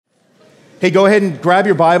Hey, go ahead and grab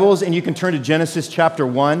your Bibles and you can turn to Genesis chapter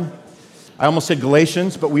 1. I almost said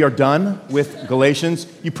Galatians, but we are done with Galatians.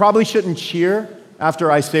 You probably shouldn't cheer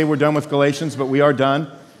after I say we're done with Galatians, but we are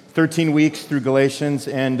done. 13 weeks through Galatians,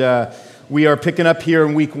 and we are picking up here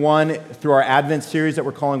in week 1 through our Advent series that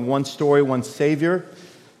we're calling One Story, One Savior.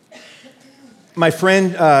 My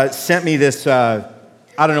friend sent me this, it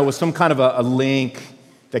was some kind of a link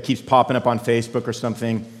that keeps popping up on Facebook or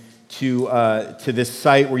something to this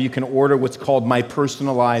site where you can order what's called My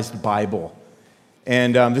Personalized Bible.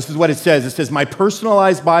 And this is what it says. It says, My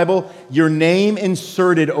Personalized Bible, your name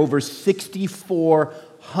inserted over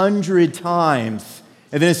 6,400 times.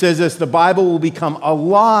 And then it says this, the Bible will become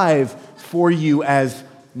alive for you as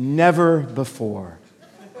never before,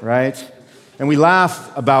 right? And we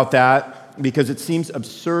laugh about that because it seems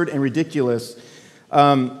absurd and ridiculous.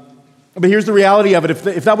 But here's the reality of it.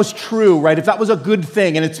 If that was true, right, if that was a good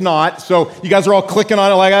thing, and it's not, so you guys are all clicking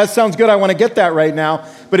on it like, that sounds good, I want to get that right now.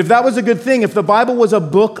 But if that was a good thing, if the Bible was a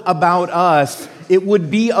book about us, it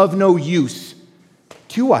would be of no use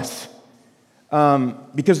to us.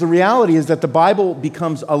 Because the reality is that the Bible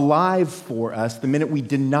becomes alive for us the minute we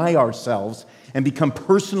deny ourselves and become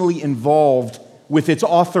personally involved with its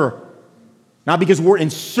author. Not because we're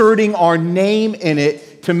inserting our name in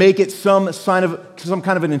it to make it some kind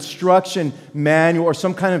of an instruction manual or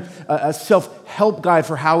some kind of a self-help guide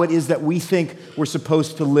for how it is that we think we're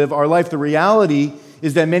supposed to live our life. The reality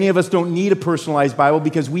is that many of us don't need a personalized Bible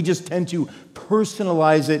because we just tend to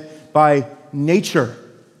personalize it by nature.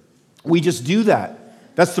 We just do that.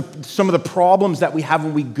 That's some of the problems that we have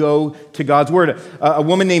when we go to God's Word. A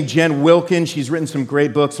woman named Jen Wilkin, she's written some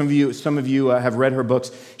great books. Some of you have read her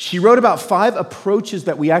books. She wrote about 5 approaches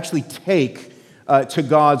that we actually take to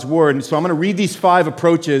God's Word. And so I'm going to read these 5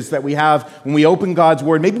 approaches that we have when we open God's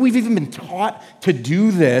Word. Maybe we've even been taught to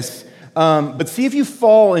do this, but see if you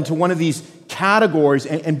fall into one of these categories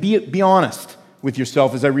and be honest with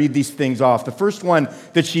yourself as I read these things off. The first one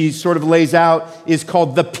that she sort of lays out is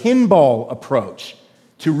called the pinball approach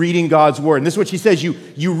to reading God's Word. And this is what she says,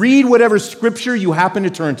 you read whatever scripture you happen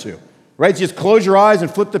to turn to, right? Just close your eyes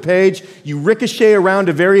and flip the page. You ricochet around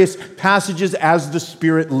to various passages as the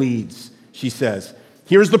Spirit leads, she says.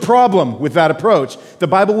 Here's the problem with that approach. The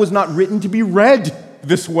Bible was not written to be read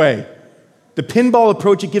this way. The pinball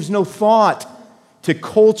approach, it gives no thought to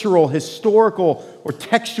cultural, historical, or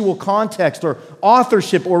textual context, or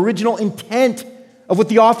authorship, or original intent of what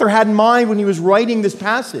the author had in mind when he was writing this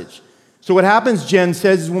passage. So what happens, Jen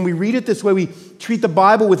says, is when we read it this way, we treat the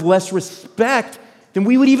Bible with less respect than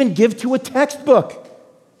we would even give to a textbook.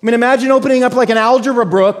 I mean, imagine opening up like an algebra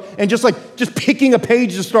book and just picking a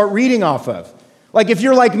page to start reading off of. Like if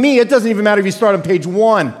you're like me, it doesn't even matter if you start on page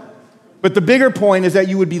 1. But the bigger point is that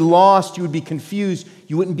you would be lost, you would be confused,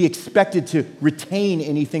 you wouldn't be expected to retain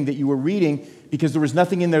anything that you were reading because there was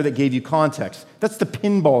nothing in there that gave you context. That's the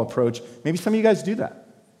pinball approach. Maybe some of you guys do that.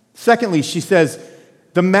 Secondly, she says,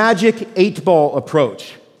 the magic 8-ball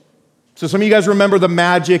approach. So some of you guys remember the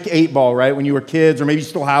magic 8-ball, right? When you were kids, or maybe you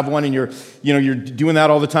still have one and you're doing that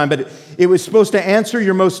all the time. But it was supposed to answer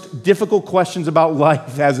your most difficult questions about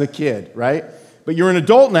life as a kid, right? But you're an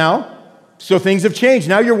adult now, so things have changed.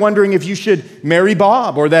 Now you're wondering if you should marry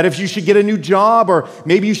Bob, or that if you should get a new job, or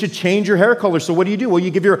maybe you should change your hair color. So what do? Well,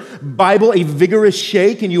 you give your Bible a vigorous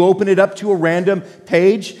shake and you open it up to a random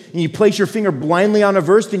page and you place your finger blindly on a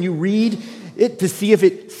verse and you read it to see if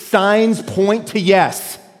it signs point to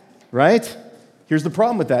yes, right? Here's the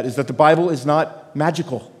problem with that, is that the Bible is not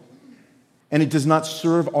magical and it does not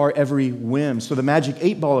serve our every whim. So the magic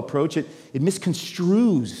 8-ball approach, it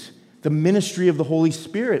misconstrues the ministry of the Holy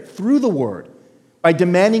Spirit through the Word by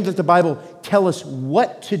demanding that the Bible tell us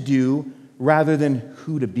what to do rather than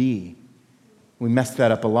who to be. We mess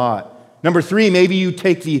that up a lot. Number 3, maybe you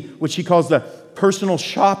take what she calls the personal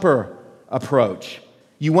shopper approach.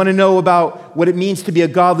 You want to know about what it means to be a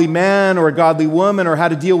godly man or a godly woman or how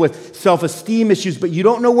to deal with self-esteem issues, but you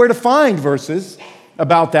don't know where to find verses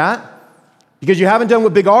about that because you haven't done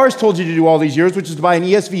what Big R's told you to do all these years, which is to buy an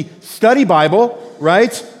ESV study Bible,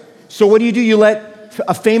 right? So what do? You let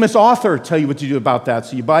a famous author tell you what to do about that.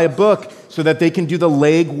 So you buy a book so that they can do the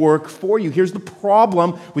legwork for you. Here's the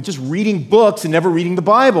problem with just reading books and never reading the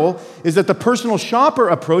Bible is that the personal shopper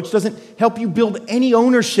approach doesn't help you build any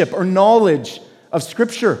ownership or knowledge of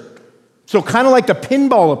Scripture. So kind of like the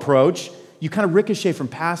pinball approach, you kind of ricochet from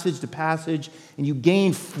passage to passage and you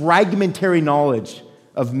gain fragmentary knowledge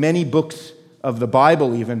of many books of the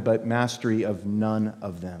Bible even, but mastery of none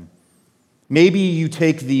of them. Maybe you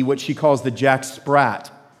take what she calls the Jack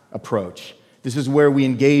Sprat approach. This is where we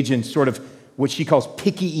engage in sort of what she calls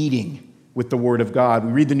picky eating with the Word of God.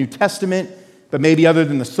 We read the New Testament, But maybe other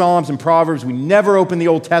than the Psalms and Proverbs, we never open the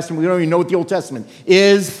Old Testament. We don't even know what the Old Testament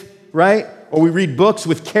is, right? Or we read books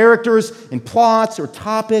with characters and plots or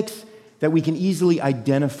topics that we can easily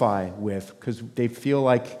identify with because they feel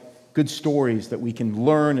like good stories that we can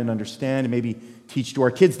learn and understand and maybe teach to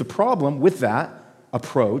our kids. The problem with that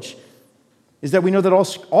approach is that we know that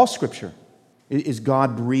all Scripture is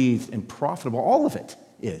God-breathed and profitable. All of it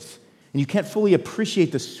is. And you can't fully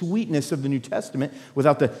appreciate the sweetness of the New Testament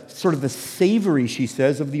without the sort of the savory, she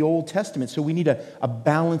says, of the Old Testament. So we need a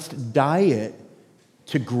balanced diet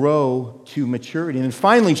to grow to maturity. And then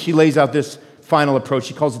finally, she lays out this final approach.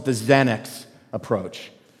 She calls it the Xanax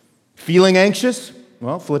approach. Feeling anxious?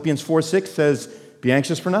 Well, Philippians 4:6 says, be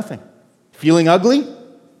anxious for nothing. Feeling ugly?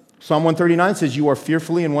 Psalm 139 says, you are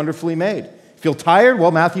fearfully and wonderfully made. Feel tired?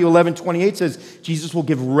 Well, Matthew 11:28 says, Jesus will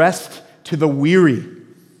give rest to the weary.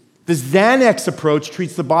 The Xanax approach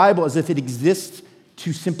treats the Bible as if it exists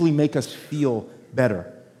to simply make us feel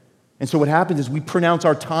better. And so what happens is we pronounce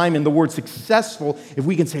our time in the word successful if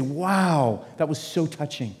we can say, wow, that was so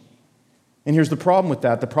touching. And here's the problem with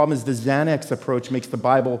that. The problem is the Xanax approach makes the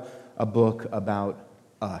Bible a book about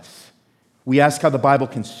us. We ask how the Bible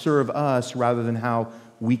can serve us rather than how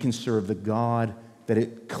we can serve the God that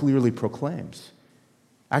it clearly proclaims.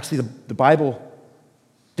 Actually, the Bible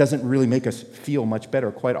doesn't really make us feel much better.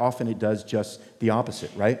 Quite often it does just the opposite,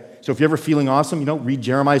 right? So if you're ever feeling awesome, read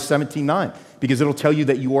Jeremiah 17:9 because it'll tell you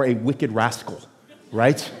that you are a wicked rascal,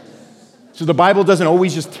 right? So the Bible doesn't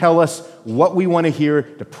always just tell us what we want to hear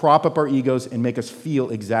to prop up our egos and make us feel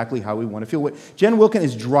exactly how we want to feel. What Jen Wilkin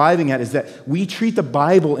is driving at is that we treat the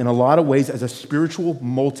Bible in a lot of ways as a spiritual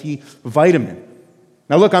multivitamin.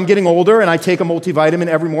 Now look, I'm getting older and I take a multivitamin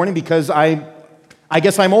every morning because I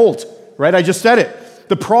guess I'm old, right? I just said it.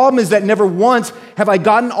 The problem is that never once have I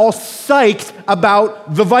gotten all psyched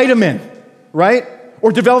about the vitamin, right?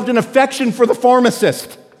 Or developed an affection for the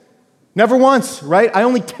pharmacist. Never once, right? I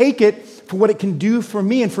only take it for what it can do for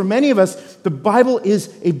me. And for many of us, the Bible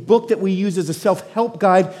is a book that we use as a self-help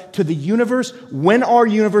guide to the universe when our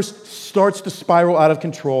universe starts to spiral out of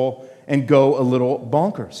control and go a little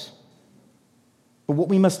bonkers. But what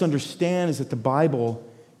we must understand is that the Bible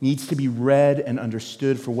needs to be read and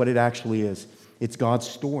understood for what it actually is. It's God's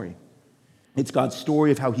story. It's God's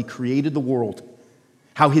story of how He created the world,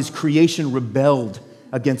 how His creation rebelled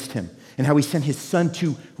against Him, and how He sent His Son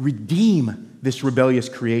to redeem this rebellious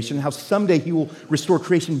creation, and how someday He will restore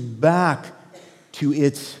creation back to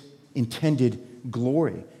its intended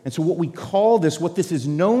glory. And so what this is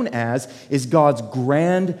known as, is God's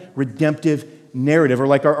grand redemptive narrative, or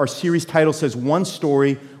like our series title says, one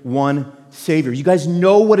story, one Savior. You guys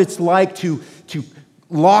know what it's like to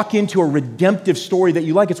lock into a redemptive story that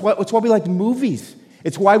you like. It's why we like movies.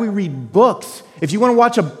 It's why we read books. If you want to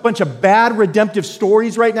watch a bunch of bad redemptive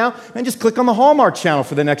stories right now, then just click on the Hallmark Channel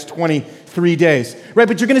for the next 23 days, right?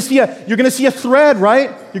 But you're going to see a thread, right?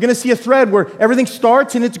 You're going to see a thread where everything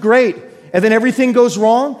starts and it's great, and then everything goes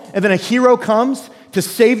wrong, and then a hero comes to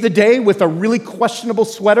save the day with a really questionable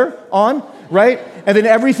sweater on, right? And then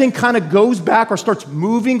everything kind of goes back or starts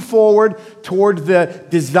moving forward toward the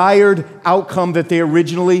desired outcome that they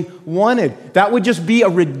originally wanted. That would just be a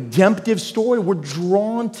redemptive story. We're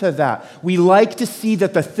drawn to that. We like to see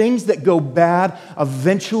that the things that go bad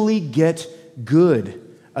eventually get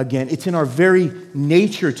good again. It's in our very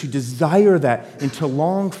nature to desire that and to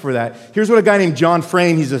long for that. Here's what a guy named John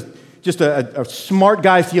Frame, he's just a smart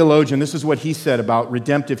guy theologian. This is what he said about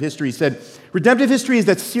redemptive history. He said, redemptive history is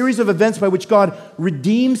that series of events by which God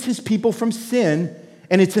redeems His people from sin,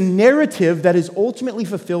 and it's a narrative that is ultimately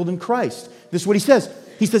fulfilled in Christ. This is what he says.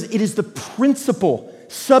 He says, it is the principal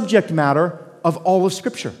subject matter of all of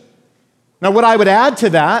Scripture. Now, what I would add to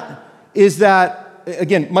that is that,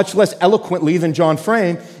 again, much less eloquently than John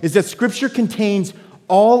Frame, is that Scripture contains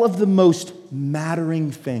all of the most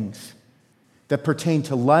mattering things that pertain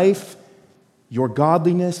to life, your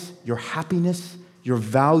godliness, your happiness, your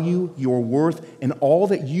value, your worth, and all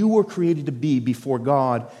that you were created to be before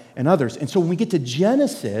God and others. And so when we get to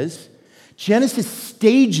Genesis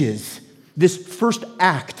stages this first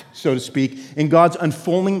act, so to speak, in God's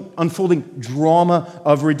unfolding drama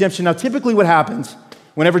of redemption. Now, typically what happens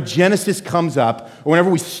whenever Genesis comes up, or whenever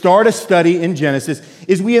we start a study in Genesis,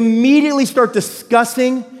 is we immediately start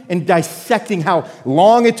discussing and dissecting how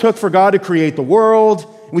long it took for God to create the world.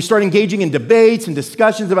 We start engaging in debates and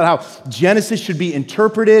discussions about how Genesis should be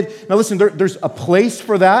interpreted. Now listen, there's a place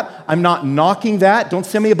for that. I'm not knocking that. Don't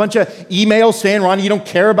send me a bunch of emails saying, Ronnie, you don't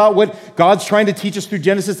care about what God's trying to teach us through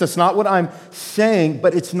Genesis. That's not what I'm saying,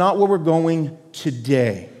 but it's not where we're going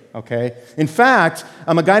today, okay? In fact,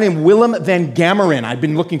 I'm a guy named Willem van Gameren. I've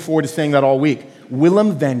been looking forward to saying that all week.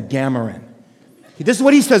 Willem van Gameren. This is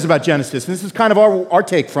what he says about Genesis, and this is kind of our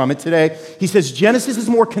take from it today. He says, Genesis is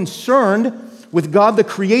more concerned with God the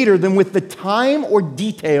Creator than with the time or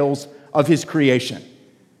details of his creation.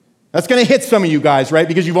 That's going to hit some of you guys, right?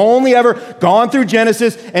 Because you've only ever gone through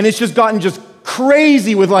Genesis, and it's just gotten just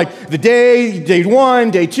crazy with like the day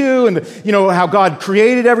one, day two, and how God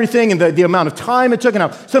created everything and the amount of time it took. And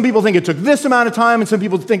how some people think it took this amount of time, and some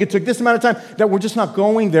people think it took this amount of time. That we're just not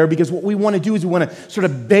going there, because what we want to do is we want to sort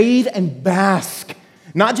of bathe and bask,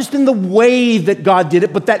 not just in the way that God did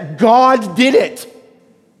it, but that God did it,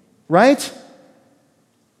 right?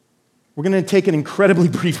 We're going to take an incredibly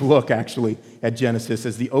brief look, actually, at Genesis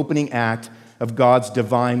as the opening act of God's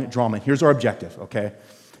divine drama. Here's our objective, okay?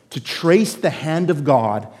 To trace the hand of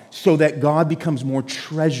God so that God becomes more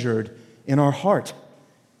treasured in our heart.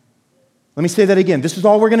 Let me say that again. This is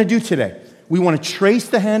all we're going to do today. We want to trace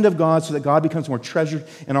the hand of God so that God becomes more treasured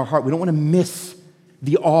in our heart. We don't want to miss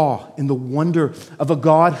the awe and the wonder of a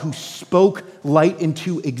God who spoke light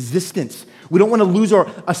into existence. We don't want to lose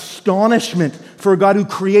our astonishment for a God who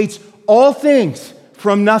creates all things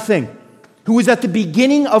from nothing, who is at the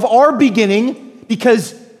beginning of our beginning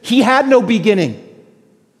because he had no beginning.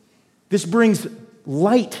 This brings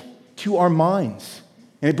light to our minds,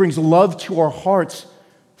 and it brings love to our hearts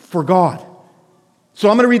for God. So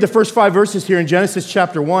I'm going to read the first 5 verses here in Genesis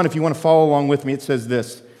chapter 1. If you want to follow along with me, it says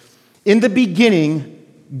this. In the beginning,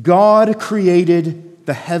 God created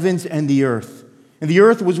the heavens and the earth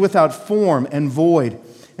was without form and void,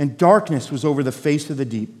 and darkness was over the face of the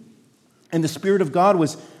deep. And the Spirit of God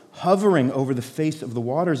was hovering over the face of the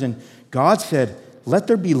waters. And God said, "Let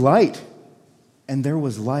there be light." And there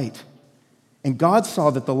was light. And God saw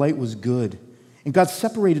that the light was good. And God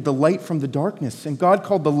separated the light from the darkness. And God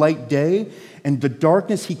called the light day, and the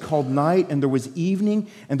darkness he called night. And there was evening,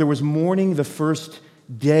 and there was morning the first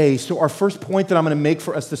day. So our first point that I'm going to make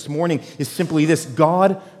for us this morning is simply this.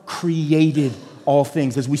 God created all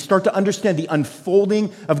things. As we start to understand the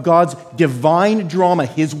unfolding of God's divine drama,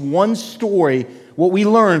 his one story, what we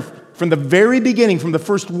learn from the very beginning, from the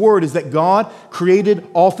first word, is that God created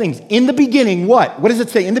all things. In the beginning, what? What does it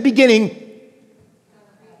say? In the beginning,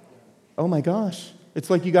 oh my gosh. It's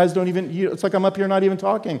like you guys don't even, it's like I'm up here not even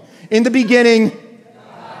talking. In the beginning,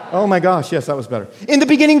 oh my gosh, yes, that was better. In the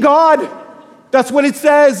beginning, God. That's what it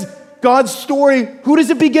says. God's story. Who does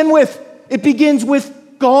it begin with? It begins with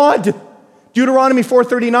God. Deuteronomy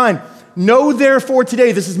 4:39. Know therefore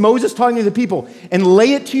today, this is Moses talking to the people, and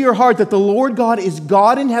lay it to your heart that the Lord God is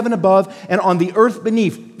God in heaven above and on the earth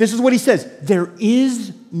beneath. This is what he says. There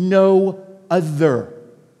is no other.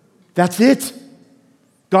 That's it.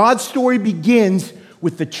 God's story begins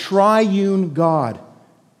with the triune God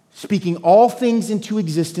speaking all things into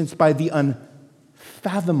existence by the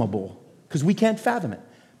unfathomable, because we can't fathom it,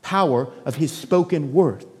 power of his spoken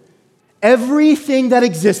word. Everything that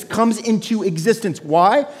exists comes into existence.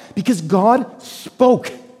 Why? Because God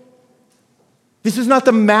spoke. This is not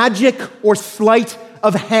the magic or sleight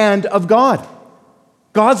of hand of God.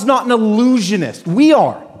 God's not an illusionist. We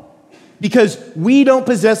are, because we don't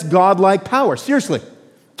possess godlike power. Seriously,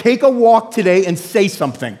 take a walk today and say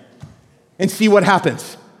something and see what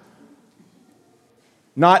happens.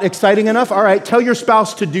 Not exciting enough? All right, tell your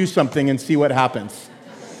spouse to do something and see what happens.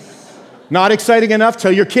 Not exciting enough?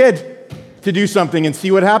 Tell your kid to do something and see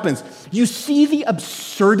what happens. You see the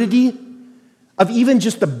absurdity of even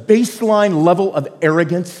just the baseline level of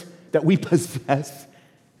arrogance that we possess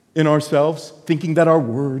in ourselves, thinking that our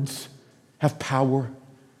words have power.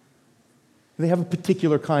 They have a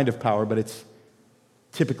particular kind of power, but it's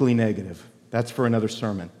typically negative. That's for another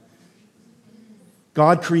sermon.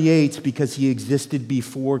 God creates because he existed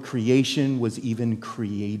before creation was even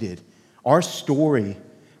created. Our story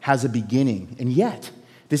has a beginning, and yet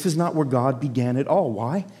this is not where God began at all.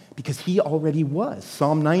 Why? Because he already was.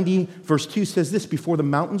 Psalm 90, verse 2 says this, before the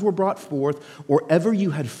mountains were brought forth, or ever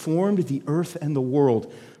you had formed the earth and the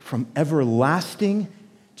world, from everlasting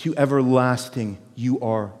to everlasting, you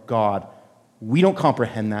are God. We don't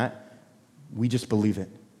comprehend that. We just believe it.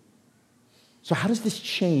 So how does this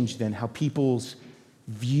change then how people's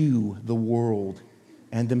view the world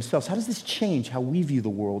and themselves? How does this change how we view the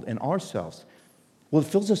world and ourselves? Well, it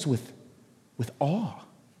fills us with awe.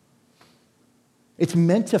 It's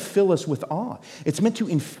meant to fill us with awe. It's meant to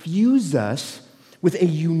infuse us with a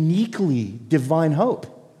uniquely divine hope.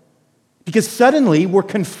 Because suddenly we're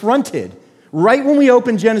confronted, right when we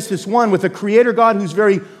open Genesis 1, with a creator God whose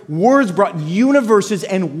very words brought universes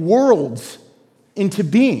and worlds into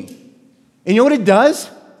being. And you know what it does?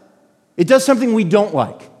 It does something we don't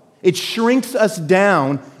like. It shrinks us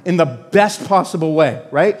down in the best possible way,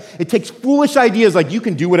 right? It takes foolish ideas like you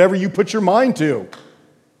can do whatever you put your mind to.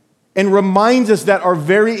 and reminds us that our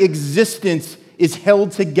very existence is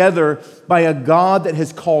held together by a God that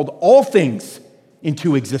has called all things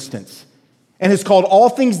into existence and has called all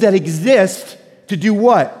things that exist to do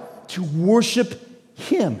what? To worship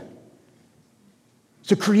Him.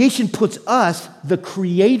 So creation puts us, the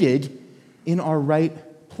created, in our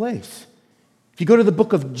right place. If you go to the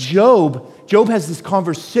book of Job, Job has this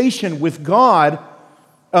conversation with God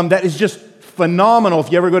that is just phenomenal.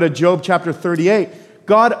 If you ever go to Job chapter 38,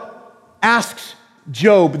 God asks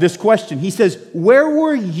Job this question. He says, "Where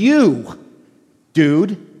were you,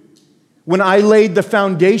 dude, when I laid the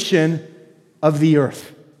foundation of the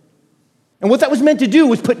earth?" And what that was meant to do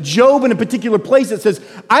was put Job in a particular place that says,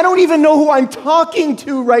 I don't even know who I'm talking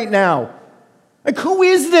to right now. Like, who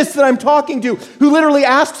is this that I'm talking to who literally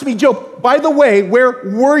asks me, Job, by the way, where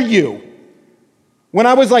were you when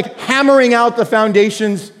I was like hammering out the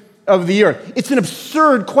foundations of the earth? It's an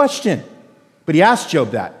absurd question, but he asked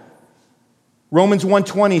Job that. Romans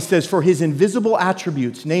 1:20 says, for his invisible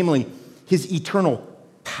attributes, namely his eternal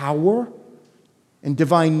power and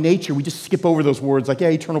divine nature. We just skip over those words like, yeah,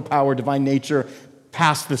 eternal power, divine nature,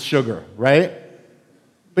 pass the sugar, right?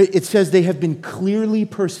 But it says they have been clearly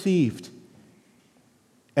perceived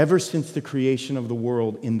ever since the creation of the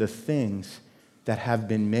world in the things that have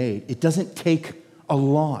been made. It doesn't take a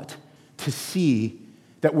lot to see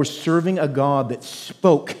that we're serving a God that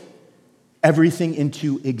spoke everything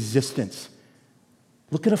into existence.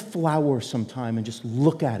 Look at a flower sometime and just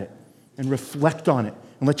look at it and reflect on it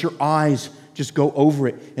and let your eyes just go over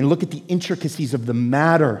it and look at the intricacies of the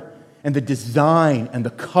matter and the design and the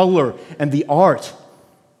color and the art.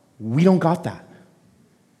 We don't got that.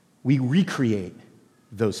 We recreate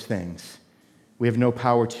those things. We have no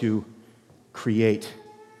power to create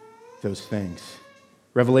those things.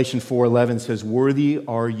 Revelation 4:11 says, worthy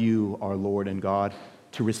are you, our Lord and God,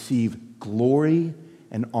 to receive glory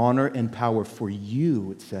and honor and power, for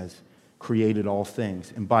you, it says, created all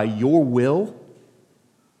things. And by your will,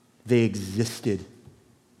 they existed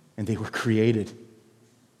and they were created.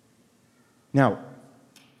 Now,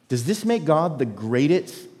 does this make God the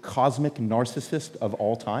greatest cosmic narcissist of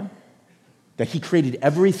all time? That he created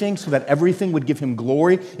everything so that everything would give him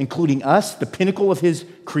glory, including us, the pinnacle of his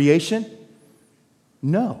creation?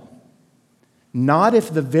 No. Not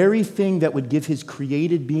if the very thing that would give his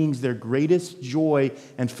created beings their greatest joy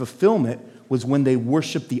and fulfillment was when they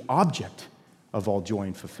worshiped the object of all joy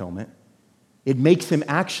and fulfillment. It makes him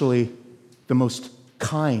actually the most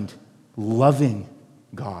kind, loving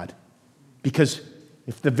God. Because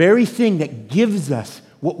if the very thing that gives us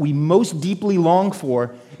what we most deeply long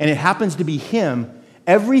for, and it happens to be him,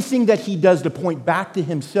 everything that he does to point back to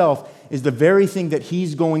himself is the very thing that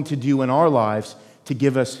he's going to do in our lives to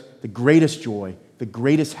give us the greatest joy, the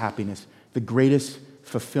greatest happiness, the greatest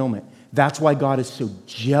fulfillment. That's why God is so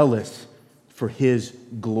jealous for his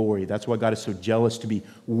glory. That's why God is so jealous to be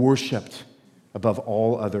worshiped above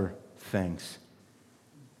all other things.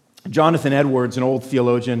 Jonathan Edwards, an old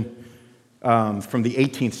theologian from the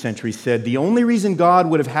 18th century, said, the only reason God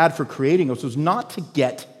would have had for creating us was not to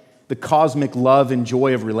get the cosmic love and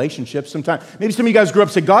joy of relationships. Maybe some of you guys grew up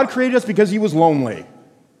and said, God created us because he was lonely.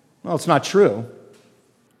 Well, it's not true.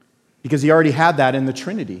 Because he already had that in the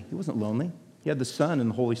Trinity. He wasn't lonely. He had the Son and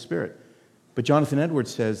the Holy Spirit. But Jonathan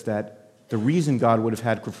Edwards says that the reason God would have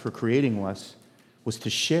had for creating us was to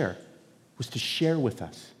share with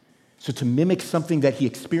us. So to mimic something that he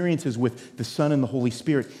experiences with the Son and the Holy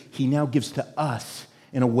Spirit, he now gives to us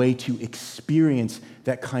in a way to experience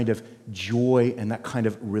that kind of joy and that kind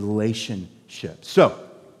of relationship. So,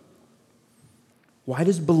 why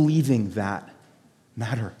does believing that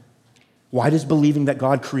matter? Why does believing that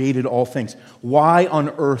God created all things? Why on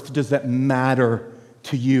earth does that matter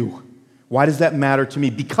to you? Why does that matter to me?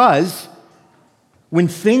 Because when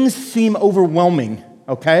things seem overwhelming,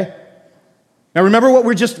 okay? Now remember what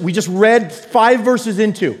we just read 5 verses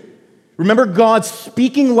into. Remember God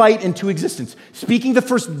speaking light into existence, speaking the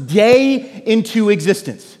first day into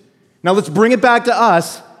existence. Now let's bring it back to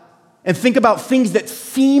us and think about things that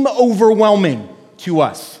seem overwhelming to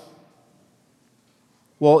us.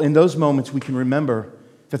 Well, in those moments, we can remember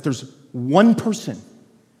that there's one person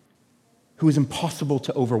who is impossible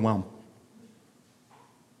to overwhelm.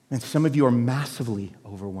 And some of you are massively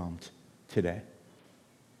overwhelmed today.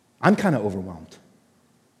 I'm kind of overwhelmed.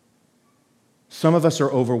 Some of us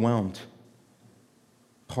are overwhelmed.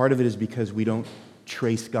 Part of it is because we don't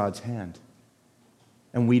trace God's hand.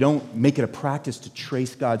 And we don't make it a practice to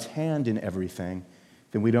trace God's hand in everything.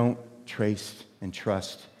 Then we don't trace and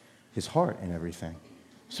trust his heart in everything.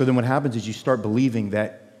 So then what happens is you start believing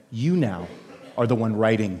that you now are the one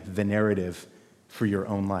writing the narrative for your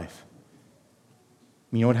own life.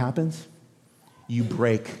 You know what happens? You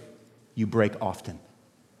break often.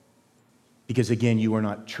 Because again, you are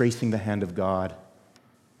not tracing the hand of God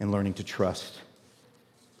and learning to trust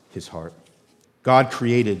his heart. God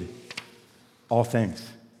created all things.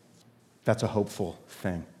 That's a hopeful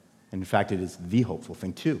thing. And in fact, it is the hopeful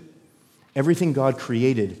thing too. Everything God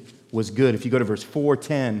created was good. If you go to verse 4,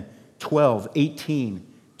 10, 12, 18,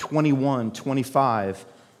 21, 25,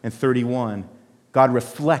 and 31, God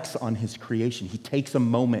reflects on his creation. He takes a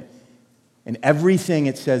moment, and everything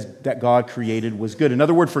it says that God created was good.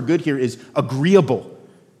 Another word for good here is agreeable.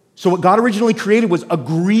 So what God originally created was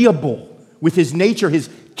agreeable with his nature, his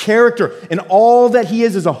character, and all that he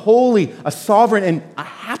is a holy, a sovereign, and a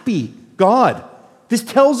happy God. This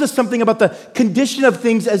tells us something about the condition of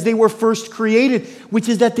things as they were first created, which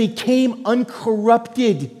is that they came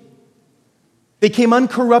uncorrupted. They came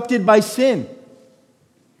uncorrupted by sin.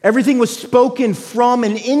 Everything was spoken from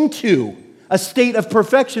and into a state of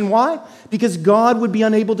perfection. Why? Because God would be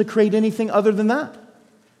unable to create anything other than that.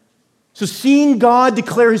 So seeing God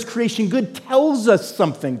declare his creation good tells us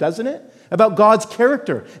something, doesn't it? About God's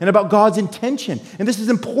character and about God's intention. And this is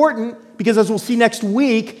important because, as we'll see next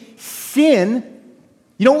week, sin,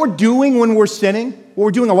 you know what we're doing when we're sinning? Well,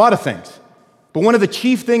 we're doing a lot of things. But one of the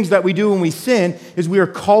chief things that we do when we sin is we are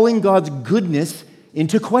calling God's goodness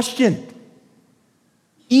into question.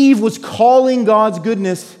 Eve was calling God's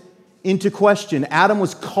goodness into question. Adam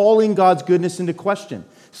was calling God's goodness into question.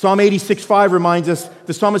 Psalm 86:5 reminds us,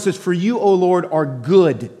 the psalmist says, "For you, O Lord, are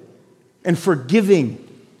good and forgiving,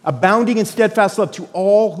 abounding in steadfast love to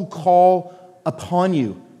all who call upon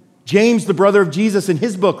you." James, the brother of Jesus, in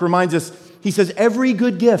his book reminds us, he says, "Every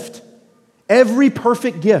good gift, every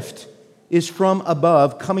perfect gift is from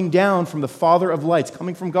above, coming down from the Father of lights,"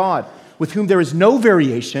 coming from God, "with whom there is no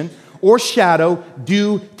variation or shadow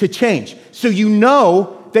due to change." So you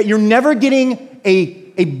know that you're never getting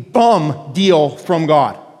a bum deal from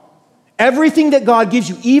God. Everything that God gives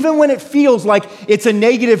you, even when it feels like it's a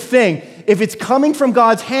negative thing, if it's coming from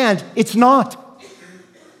God's hand, it's not.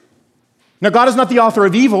 Now, God is not the author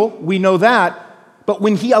of evil, we know that, but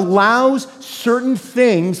when he allows certain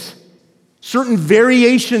things, certain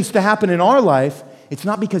variations to happen in our life, it's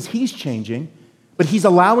not because he's changing, but he's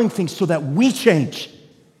allowing things so that we change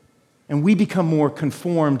and we become more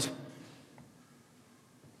conformed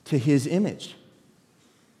to his image.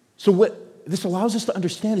 So what this allows us to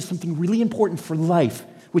understand is something really important for life,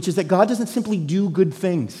 which is that God doesn't simply do good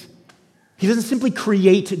things. He doesn't simply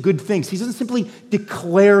create good things. He doesn't simply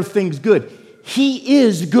declare things good. He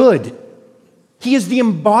is good. He is the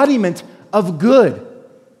embodiment of good.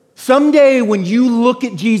 Someday when you look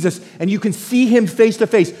at Jesus and you can see him face to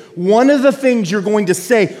face, one of the things you're going to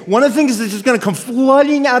say, one of the things that's just going to come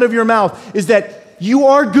flooding out of your mouth is that you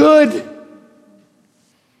are good.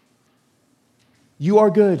 You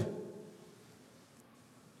are good.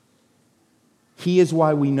 He is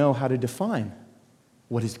why we know how to define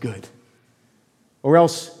what is good. Or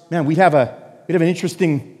else, man, we'd have an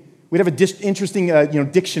interesting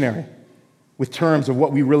dictionary with terms of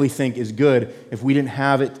what we really think is good if we didn't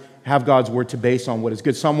have God's word to base on what is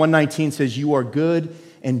good. Psalm 119 says, "You are good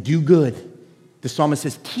and do good." The psalmist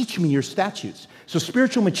says, "Teach me your statutes." So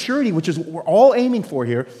spiritual maturity, which is what we're all aiming for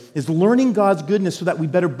here, is learning God's goodness so that we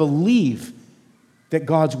better believe that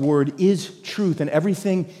God's word is truth, and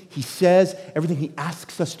everything he says, everything he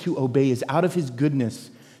asks us to obey is out of his goodness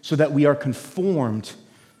so that we are conformed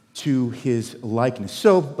to his likeness.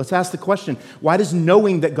 So let's ask the question, why does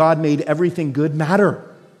knowing that God made everything good matter?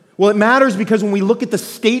 Well, it matters because when we look at the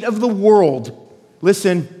state of the world,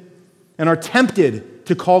 listen, and are tempted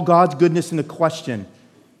to call God's goodness into question,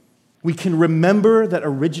 we can remember that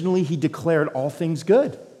originally he declared all things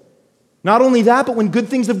good. Not only that, but when good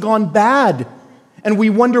things have gone bad, and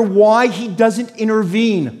we wonder why he doesn't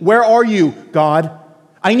intervene. Where are you, God?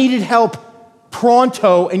 I needed help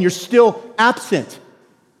pronto, and you're still absent.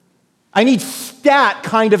 I need stat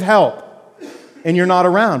kind of help, and you're not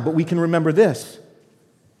around. But we can remember this.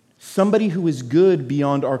 Somebody who is good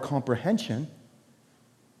beyond our comprehension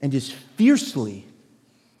and is fiercely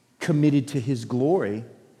committed to his glory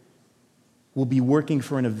will be working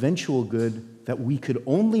for an eventual good that we could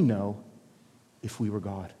only know if we were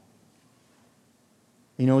God.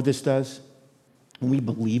 You know what this does? When we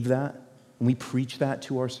believe that, when we preach that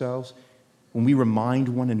to ourselves, when we remind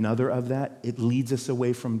one another of that, it leads us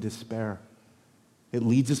away from despair. It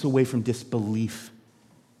leads us away from disbelief.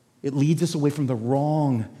 It leads us away from the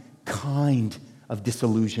wrong kind of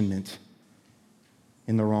disillusionment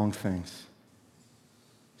in the wrong things.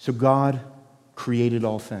 So God created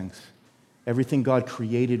all things. Everything God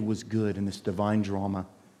created was good in this divine drama.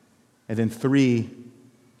 And then 3,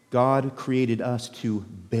 God created us to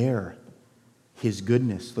bear his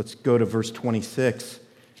goodness. Let's go to verse 26.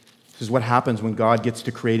 This is what happens when God gets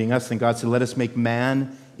to creating us. Then God said, let us make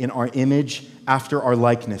man in our image after our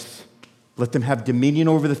likeness. Let them have dominion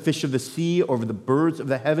over the fish of the sea, over the birds of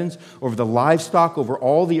the heavens, over the livestock, over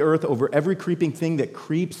all the earth, over every creeping thing that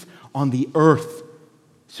creeps on the earth.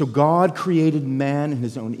 So God created man in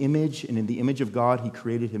his own image, and in the image of God, he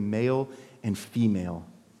created him male and female.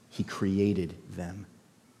 He created them.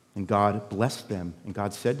 And God blessed them, and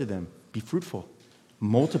God said to them, be fruitful,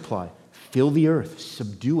 multiply, fill the earth,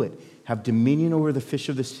 subdue it, have dominion over the fish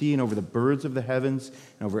of the sea and over the birds of the heavens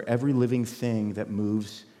and over every living thing that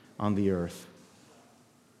moves on the earth.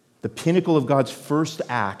 The pinnacle of God's first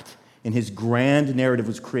act in his grand narrative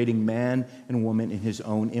was creating man and woman in his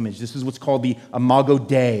own image. This is what's called the imago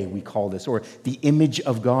Dei, we call this, or the image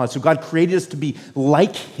of God. So God created us to be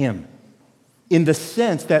like him in the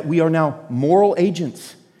sense that we are now moral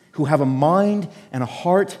agents who have a mind and a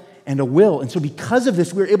heart and a will. And so because of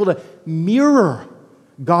this, we're able to mirror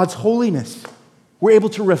God's holiness. We're able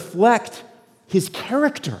to reflect his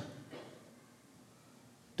character.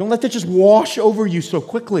 Don't let that just wash over you so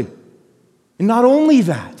quickly. And not only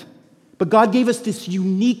that, but God gave us this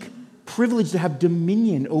unique privilege to have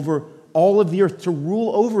dominion over all of the earth, to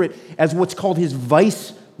rule over it as what's called his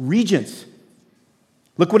vice regents.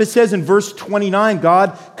 Look what it says in verse 29.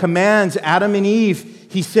 God commands Adam and Eve.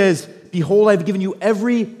 He says, behold, I've given you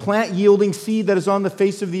every plant yielding seed that is on the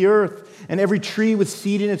face of the earth, and every tree with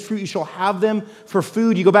seed in its fruit. You shall have them for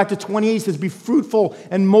food. You go back to 28, it says, be fruitful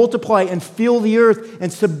and multiply and fill the earth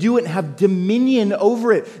and subdue it and have dominion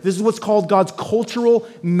over it. This is what's called God's cultural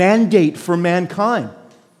mandate for mankind.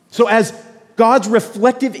 So as God's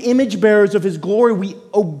reflective image bearers of his glory, we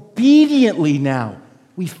obediently now,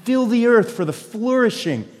 we fill the earth for the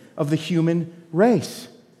flourishing of the human race.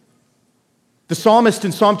 The psalmist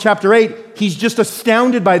in Psalm chapter 8, he's just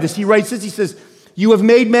astounded by this. He writes this, he says, you have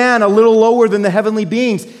made man a little lower than the heavenly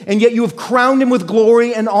beings, and yet you have crowned him with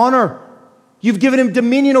glory and honor. You've given him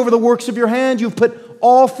dominion over the works of your hand. You've put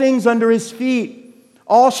all things under his feet,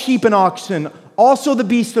 all sheep and oxen, also the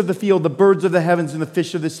beasts of the field, the birds of the heavens, and the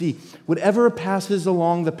fish of the sea. Whatever passes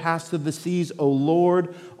along the paths of the seas, O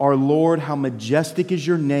Lord, our Lord, how majestic is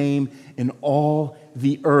your name in all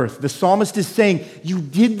the earth. The psalmist is saying, you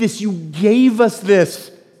did this, you gave us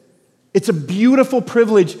this. It's a beautiful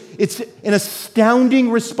privilege. It's an astounding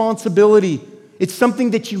responsibility. It's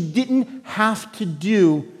something that you didn't have to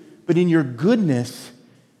do, but in your goodness,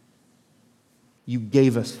 you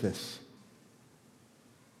gave us this.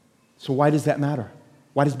 So why does that matter?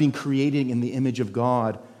 Why does being created in the image of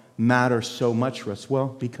God matter so much for us? Well,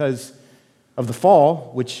 because of the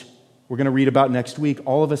fall, which we're going to read about next week,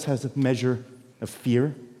 all of us has a measure of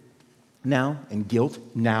fear now, and guilt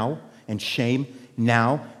now, and shame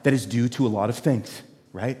now that is due to a lot of things,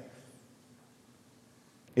 right?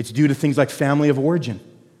 It's due to things like family of origin.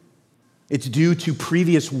 It's due to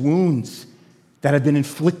previous wounds that have been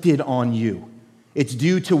inflicted on you. It's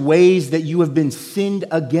due to ways that you have been sinned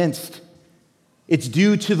against. It's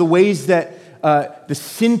due to the ways that the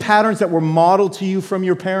sin patterns that were modeled to you from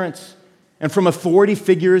your parents and from authority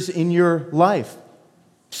figures in your life.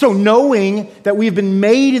 So knowing that we've been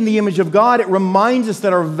made in the image of God, it reminds us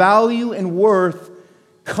that our value and worth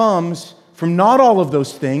comes from not all of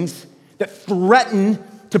those things that threaten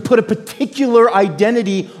to put a particular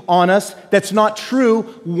identity on us that's not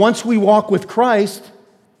true once we walk with Christ.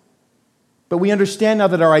 But we understand now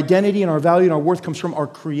that our identity and our value and our worth comes from our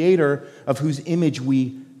Creator, of whose image we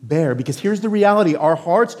bear. Because here's the reality. Our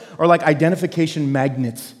hearts are like identification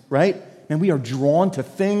magnets, right? And we are drawn to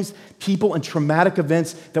things, people, and traumatic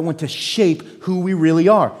events that want to shape who we really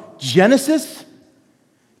are. Genesis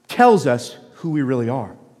tells us who we really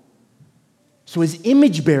are. So as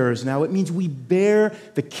image bearers now, it means we bear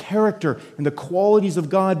the character and the qualities of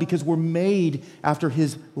God because we're made after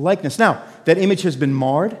his likeness. Now, that image has been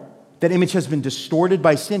marred. That image has been distorted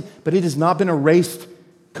by sin, but it has not been erased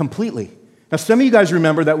completely. Now, some of you guys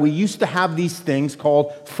remember that we used to have these things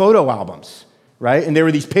called photo albums, right? And there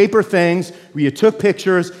were these paper things where you took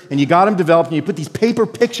pictures and you got them developed and you put these paper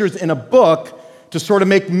pictures in a book to sort of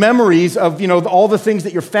make memories of, all the things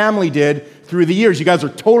that your family did through the years. You guys are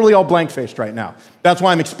totally all blank-faced right now. That's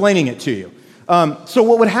why I'm explaining it to you. So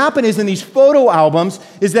what would happen is in these photo albums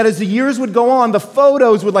is that as the years would go on, the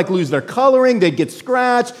photos would lose their coloring, they'd get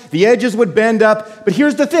scratched, the edges would bend up. But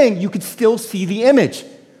here's the thing, you could still see the image.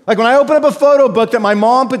 Like when I open up a photo book that my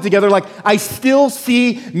mom put together, I still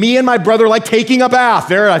see me and my brother taking a bath.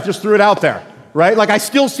 There, I just threw it out there, right? I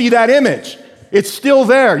still see that image. It's still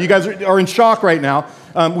there. You guys are in shock right now.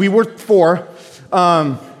 We were 4.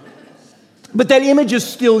 But that image is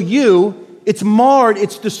still you. It's marred,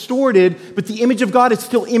 it's distorted, but the image of God is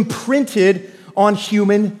still imprinted on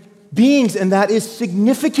human beings, and that is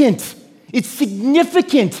significant. It's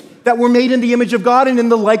significant that we're made in the image of God and in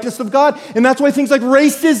the likeness of God, and that's why things like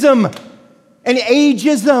racism and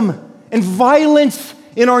ageism and violence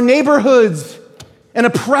in our neighborhoods and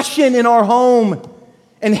oppression in our home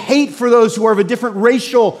and hate for those who are of a different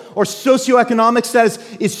racial or socioeconomic status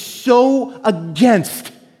is so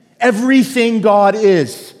against everything God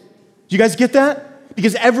is. Do you guys get that?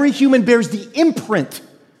 Because every human bears the imprint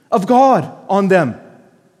of God on them.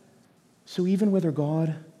 So even whether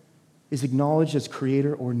God is acknowledged as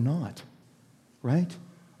creator or not, right?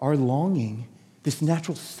 Our longing, this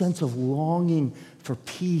natural sense of longing for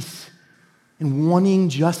peace and wanting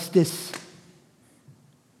justice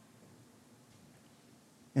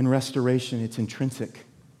and restoration, it's intrinsic.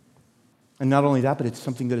 And not only that, but it's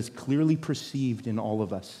something that is clearly perceived in all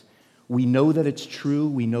of us. We know that it's true,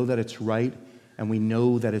 we know that it's right, and we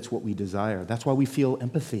know that it's what we desire. That's why we feel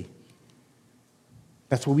empathy.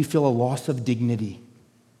 That's why we feel a loss of dignity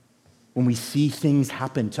when we see things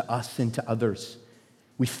happen to us and to others.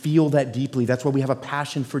 We feel that deeply. That's why we have a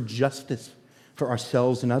passion for justice for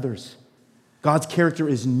ourselves and others. God's character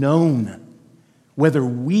is known, whether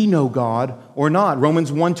we know God or not.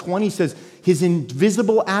 Romans 1:20 says, his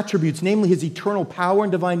invisible attributes, namely his eternal power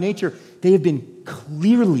and divine nature, they have been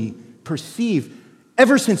clearly perceived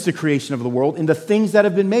ever since the creation of the world in the things that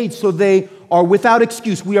have been made. So they are without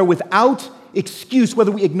excuse. We are without excuse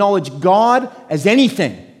whether we acknowledge God as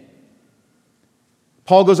anything.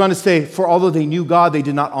 Paul goes on to say, for although they knew God, they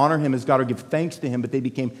did not honor him as God or give thanks to him, but they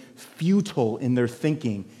became futile in their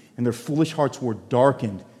thinking, and their foolish hearts were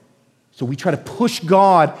darkened. So we try to push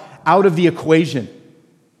God out of the equation.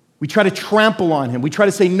 We try to trample on him. We try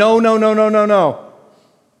to say, no, no, no, no, no, no.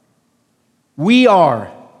 We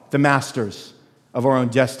are the masters of our own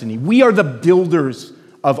destiny. We are the builders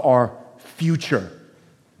of our future.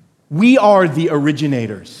 We are the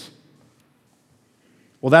originators.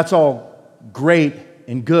 Well, that's all great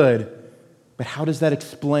and good, but how does that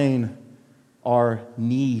explain our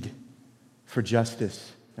need for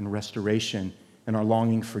justice and restoration and our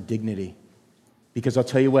longing for dignity? Because I'll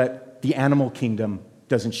tell you what, the animal kingdom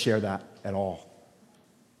doesn't share that at all.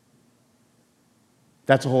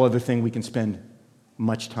 That's a whole other thing we can spend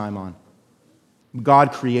much time on.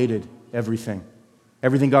 God created everything.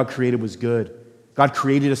 Everything God created was good. God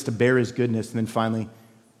created us to bear his goodness. And then finally,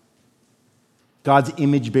 God's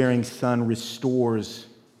image-bearing Son restores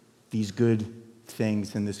these good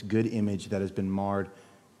things and this good image that has been marred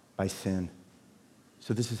by sin.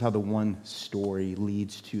 So this is how the one story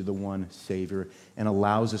leads to the one Savior and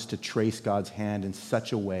allows us to trace God's hand in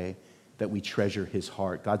such a way that we treasure his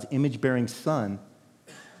heart. God's image-bearing Son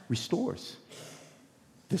restores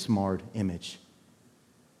this marred image.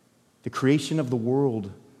 The creation of the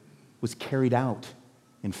world was carried out,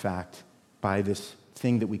 in fact, by this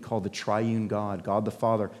thing that we call the triune God, God the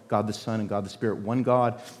Father, God the Son, and God the Spirit. One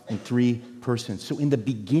God in three persons. So in the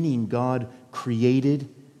beginning, God created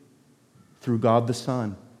through God the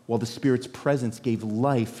Son, while the Spirit's presence gave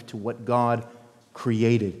life to what God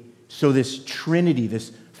created. So this Trinity,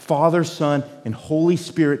 this Father, Son, and Holy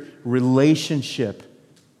Spirit relationship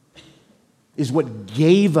is what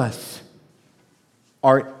gave us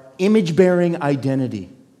our image-bearing identity.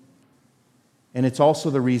 And it's also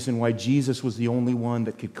the reason why Jesus was the only one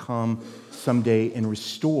that could come someday and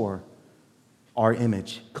restore our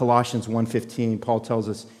image. Colossians 1:15, Paul tells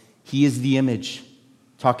us, he is the image,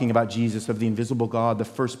 talking about Jesus, of the invisible God, the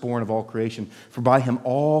firstborn of all creation. For by him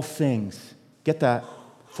all things, get that,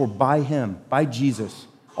 for by him, by Jesus,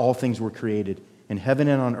 all things were created, in heaven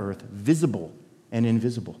and on earth, visible and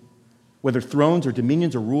invisible. Whether thrones or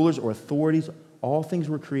dominions or rulers or authorities, all things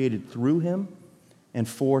were created through him and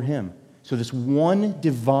for him. So this one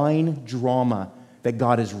divine drama that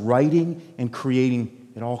God is writing and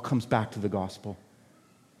creating, it all comes back to the gospel.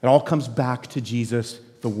 It all comes back to Jesus,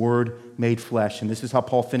 the Word made flesh. And this is how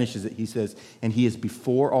Paul finishes it. He says, and he is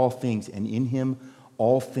before all things, and in him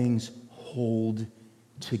all things hold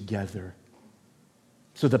together.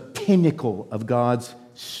 So the pinnacle of God's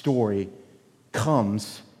story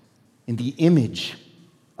comes in the image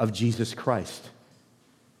of Jesus Christ.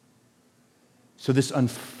 So this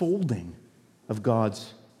unfolding of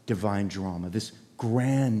God's divine drama, this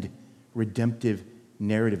grand redemptive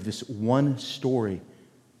narrative, this one story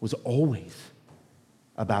was always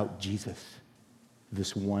about Jesus,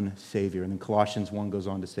 this one Savior. And then Colossians 1 goes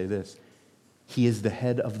on to say this, he is the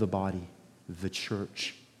head of the body, the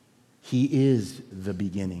church. He is the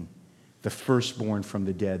beginning, the firstborn from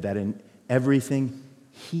the dead, that in everything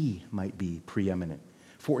he might be preeminent.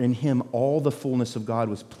 For in him all the fullness of God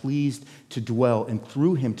was pleased to dwell, and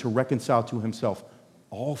through him to reconcile to himself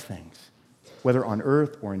all things, whether on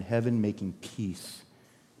earth or in heaven, making peace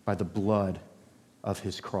by the blood of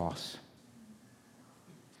his cross.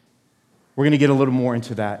 We're going to get a little more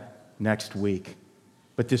into that next week.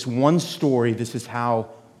 But this one story, this is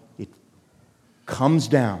how it comes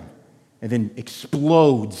down and then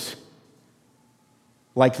explodes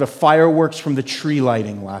like the fireworks from the tree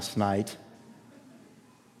lighting last night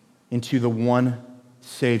into the one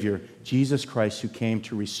Savior, Jesus Christ, who came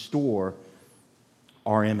to restore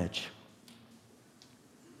our image.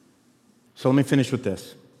 So let me finish with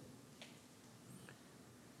this.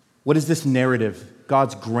 What is this narrative,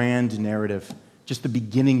 God's grand narrative, just the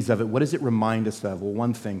beginnings of it? What does it remind us of? Well,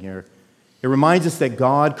 one thing here. It reminds us that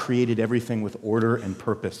God created everything with order and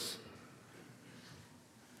purpose.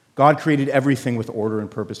 God created everything with order and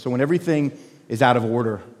purpose. So when everything is out of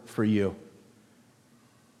order for you,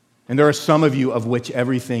 and there are some of you of which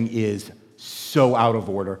everything is so out of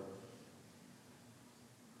order.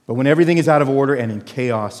 But when everything is out of order and in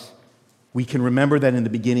chaos, we can remember that in the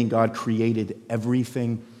beginning, God created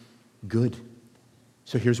everything good.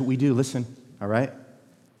 So here's what we do. Listen, all right?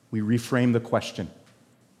 We reframe the question.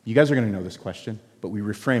 You guys are going to know this question, but we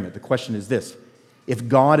reframe it. The question is this: if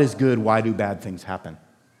God is good, why do bad things happen?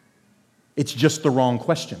 It's just the wrong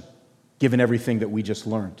question, given everything that we just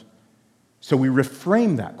learned. So we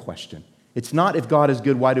reframe that question. It's not if God is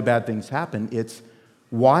good, why do bad things happen? It's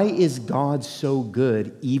why is God so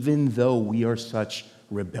good even though we are such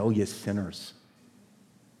rebellious sinners?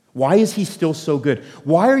 Why is he still so good?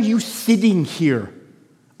 Why are you sitting here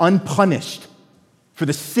unpunished for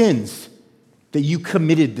the sins that you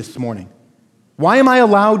committed this morning? Why am I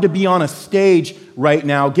allowed to be on a stage right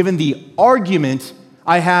now given the argument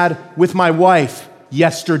I had with my wife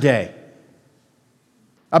yesterday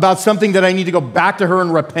about something that I need to go back to her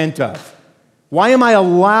and repent of? Why am I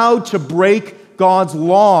allowed to break God's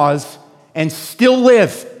laws and still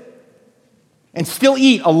live and still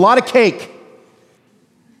eat a lot of cake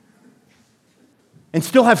and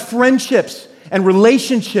still have friendships and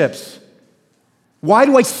relationships? Why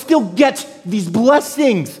do I still get these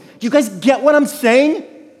blessings? Do you guys get what I'm saying?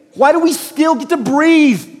 Why do we still get to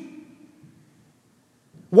breathe?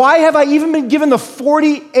 Why have I even been given the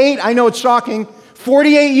 48, I know it's shocking,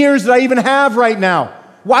 48 years that I even have right now?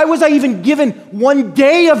 Why was I even given one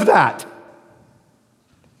day of that?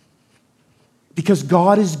 Because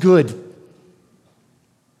God is good.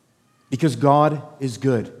 Because God is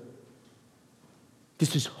good.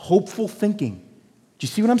 This is hopeful thinking. Do you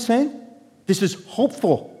see what I'm saying? This is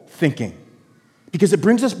hopeful thinking. Because it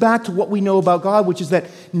brings us back to what we know about God, which is that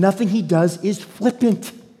nothing he does is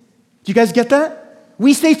flippant. Do you guys get that?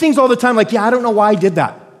 We say things all the time like, yeah, I don't know why I did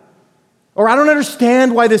that. Or I don't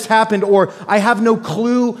understand why this happened, or I have no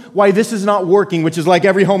clue why this is not working, which is like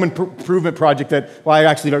every home improvement project that, well, I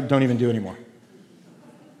actually don't even do anymore.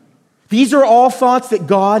 These are all thoughts that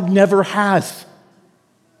God never has.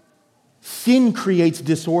 Sin creates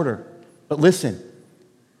disorder. But listen,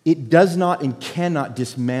 it does not and cannot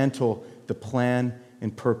dismantle the plan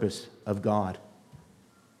and purpose of God.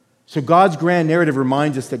 So God's grand narrative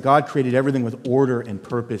reminds us that God created everything with order and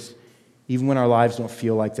purpose, even when our lives don't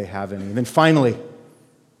feel like they have any. And then finally,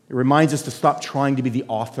 it reminds us to stop trying to be the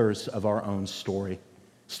authors of our own story.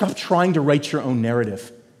 Stop trying to write your own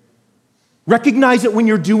narrative. Recognize it when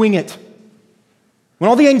you're doing it. When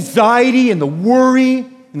all the anxiety and the worry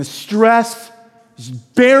and the stress is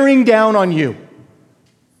bearing down on you.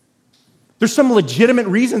 There's some legitimate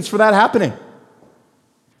reasons for that happening.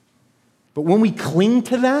 But when we cling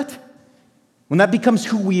to that, when that becomes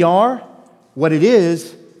who we are, what it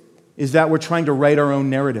is that we're trying to write our own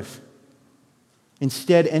narrative.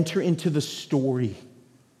 Instead, enter into the story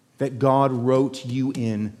that God wrote you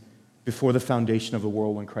in before the foundation of the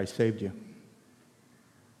world when Christ saved you.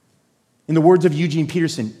 In the words of Eugene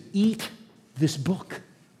Peterson, eat this book.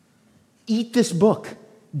 Eat this book.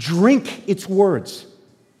 Drink its words.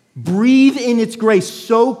 Breathe in its grace.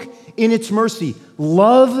 Soak in its mercy.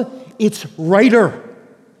 Love its writer.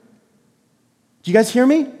 Do you guys hear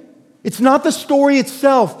me? It's not the story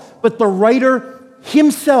itself, but the writer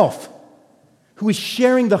himself who is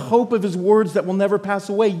sharing the hope of his words that will never pass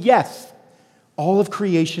away. Yes, all of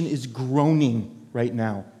creation is groaning right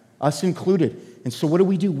now, us included. And so what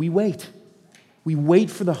do? We wait. We wait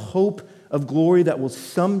for the hope of glory that will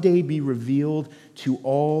someday be revealed to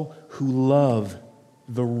all who love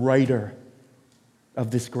the writer of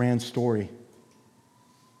this grand story.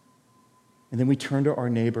 And then we turn to our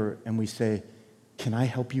neighbor and we say, can I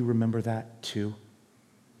help you remember that too?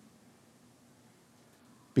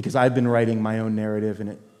 Because I've been writing my own narrative and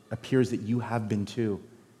it appears that you have been too.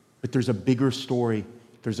 But there's a bigger story.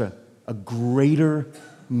 There's a greater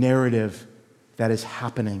narrative that is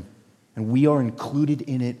happening. And we are included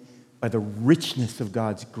in it by the richness of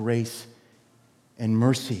God's grace and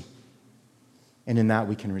mercy. And in that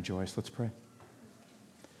we can rejoice. Let's pray.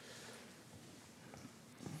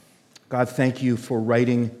 God, thank you for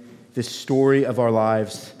writing this story of our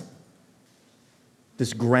lives,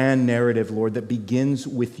 this grand narrative, Lord, that begins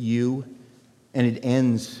with you and it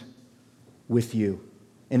ends with you.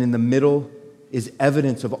 And in the middle is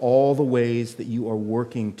evidence of all the ways that you are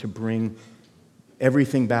working to bring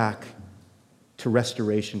everything back to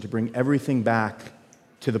restoration, to bring everything back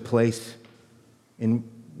to the place in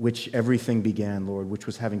which everything began, Lord, which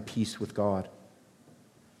was having peace with God.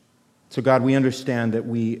 So, God, we understand that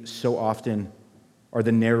we so often are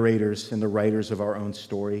the narrators and the writers of our own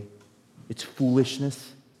story. It's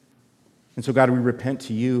foolishness. And so, God, we repent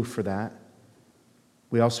to you for that.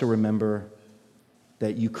 We also remember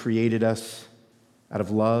that you created us out of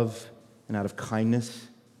love and out of kindness.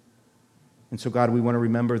 And so, God, we want to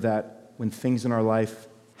remember that when things in our life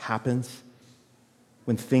happens,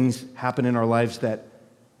 when things happen in our lives that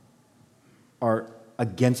are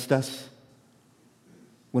against us,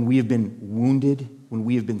 when we have been wounded, when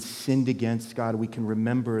we have been sinned against, God, we can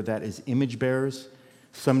remember that as image bearers,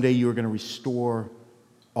 someday you are going to restore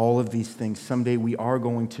all of these things. Someday we are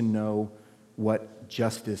going to know what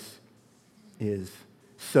justice is.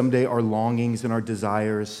 Someday our longings and our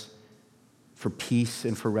desires for peace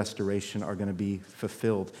and for restoration are going to be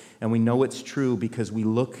fulfilled. And we know it's true because we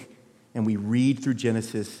look and we read through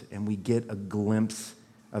Genesis and we get a glimpse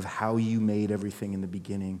of how you made everything in the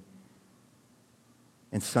beginning.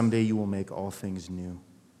 And someday you will make all things new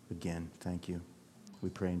again. Thank you. We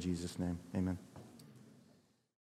pray in Jesus' name. Amen.